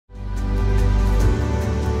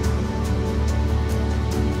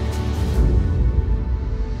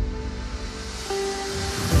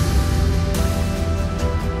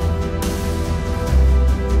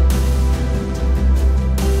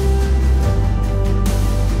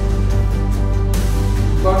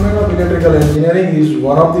Electrical Engineering is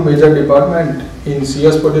one of the major departments in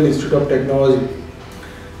CSPIT Institute of Technology.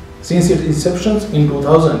 Since its inception in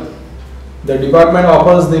 2000, the department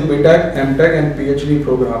offers the BTech, MTech and PhD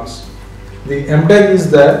programs. The MTech is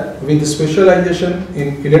there with specialization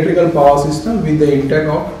in electrical power system with the intake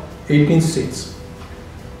of 18 seats.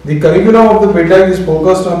 The curriculum of the BTech is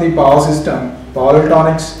focused on the power system, power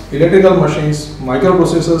electronics, electrical machines,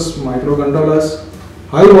 microprocessors, microcontrollers,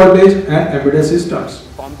 high voltage and embedded systems.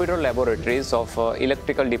 Computer laboratories of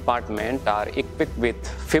electrical department are equipped with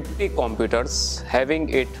 50 computers having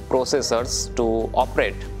its processors to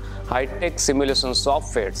operate high-tech simulation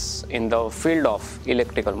softwares in the field of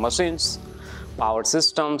electrical machines, power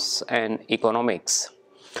systems and economics.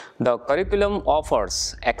 The curriculum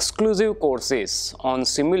offers exclusive courses on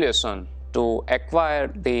simulation to acquire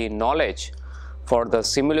the knowledge for the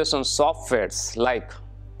simulation softwares like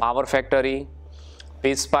Power Factory,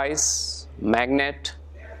 PSpice, Magnet,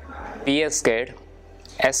 PSCAD,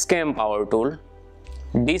 SKM Power Tool,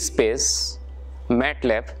 DSpace,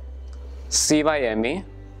 MATLAB, CYME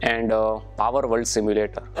and Power World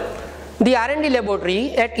Simulator. The R&D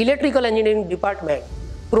laboratory at Electrical Engineering Department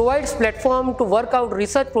provides platform to work out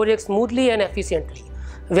research projects smoothly and efficiently.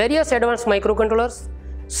 Various advanced microcontrollers,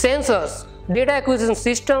 sensors, data acquisition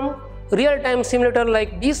system, real-time simulator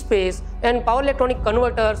like DSpace and power electronic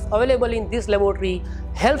converters available in this laboratory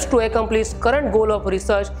helps to accomplish current goal of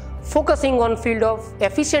research focusing on field of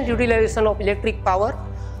efficient utilization of electric power,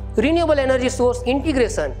 renewable energy source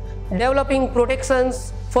integration, developing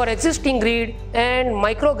protections for existing grid and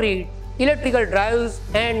microgrid, electrical drives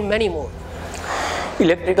and many more.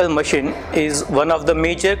 Electrical machine is one of the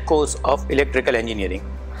major course of electrical engineering.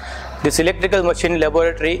 This electrical machine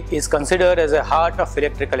laboratory is considered as a heart of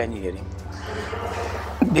electrical engineering.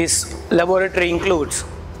 This laboratory includes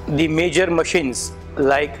the major machines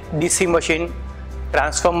like DC machine,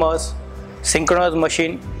 transformers, synchronous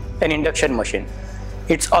machine and induction machine.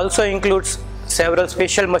 It also includes several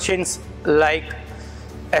special machines like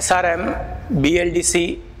SRM,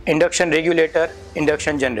 BLDC, induction regulator,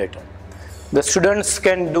 induction generator. The students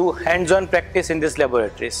can do hands-on practice in these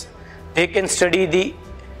laboratories. They can study the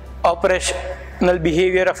operational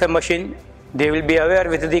behavior of a machine. They will be aware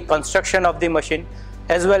with the construction of the machine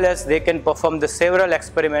as well as they can perform the several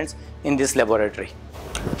experiments in this laboratory.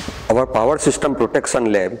 Our power system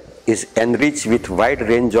protection lab is enriched with wide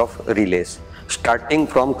range of relays, starting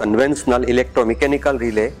from conventional electromechanical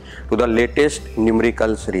relay to the latest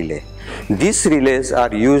numericals relay. These relays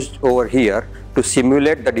are used over here to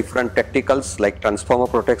simulate the different tacticals like transformer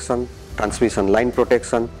protection, transmission line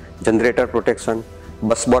protection, generator protection,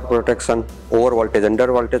 busbar protection, over voltage, under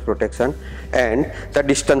voltage protection and the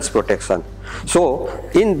distance protection. So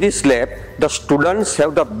in this lab the students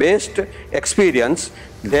have the best experience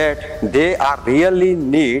that they are really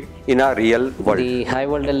need in a real world. The high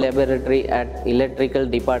voltage laboratory at electrical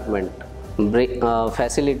department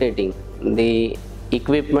facilitating the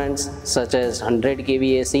equipments such as 100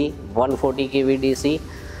 kV AC, 140 kV DC,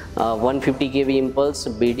 150 kV impulse,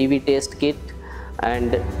 BDV test kit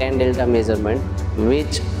and 10 delta measurement,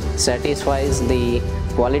 which satisfies the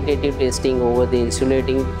qualitative testing over the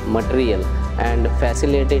insulating material and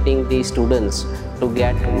facilitating the students to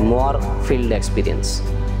get more field experience.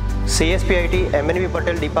 CSPIT MNV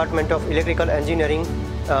Patel Department of Electrical Engineering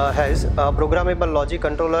has a programmable logic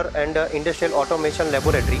controller and industrial automation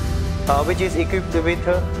laboratory which is equipped with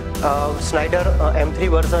Schneider M3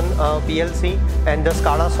 version PLC and the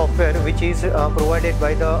SCADA software which is provided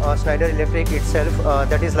by the Schneider Electric itself,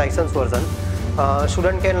 that is licensed version.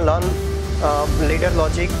 Student can learn ladder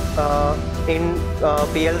logic in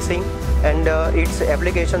PLC and its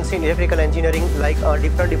applications in electrical engineering like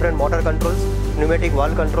different motor controls, pneumatic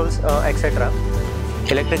valve controls, etc.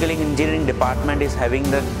 Electrical engineering department is having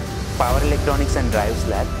the power electronics and drives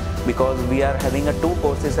lab, because we are having two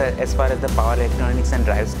courses as far as the power electronics and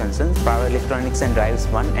drives concerns, power electronics and drives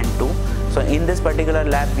 1 and 2. So in this particular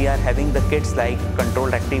lab we are having the kits like control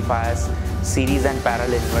rectifiers, series and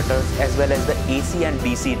parallel inverters, as well as the AC and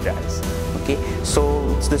DC drives. Okay,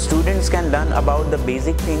 so the students can learn about the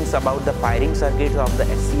basic things about the firing circuits of the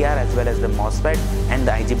SCR as well as the MOSFET and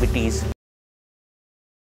the IGBTs.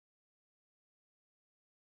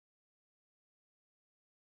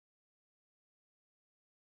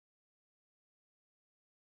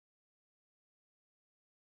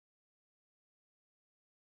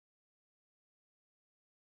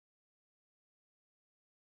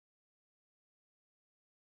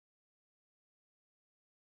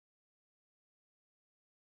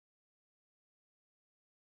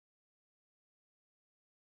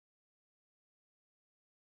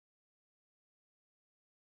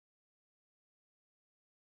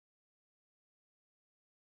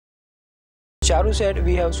 CHARUSAT,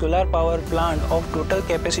 we have solar power plant of total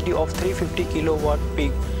capacity of 350 kilowatt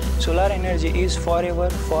peak. Solar energy is forever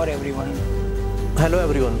for everyone. Hello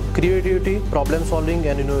everyone. Creativity, problem solving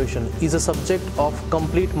and innovation is a subject of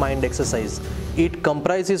complete mind exercise. It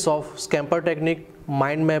comprises of scamper technique,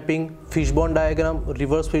 mind mapping, fishbone diagram,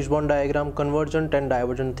 reverse fishbone diagram, convergent and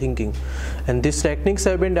divergent thinking. And these techniques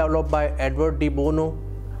have been developed by Edward de Bono,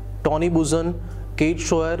 Tony Buzan, Kate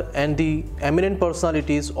Schroer and the eminent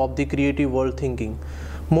personalities of the creative world thinking.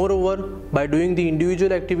 Moreover, by doing the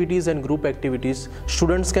individual activities and group activities,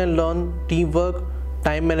 students can learn teamwork,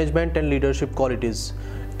 time management and leadership qualities,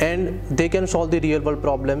 and they can solve the real world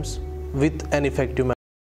problems with an effective manner.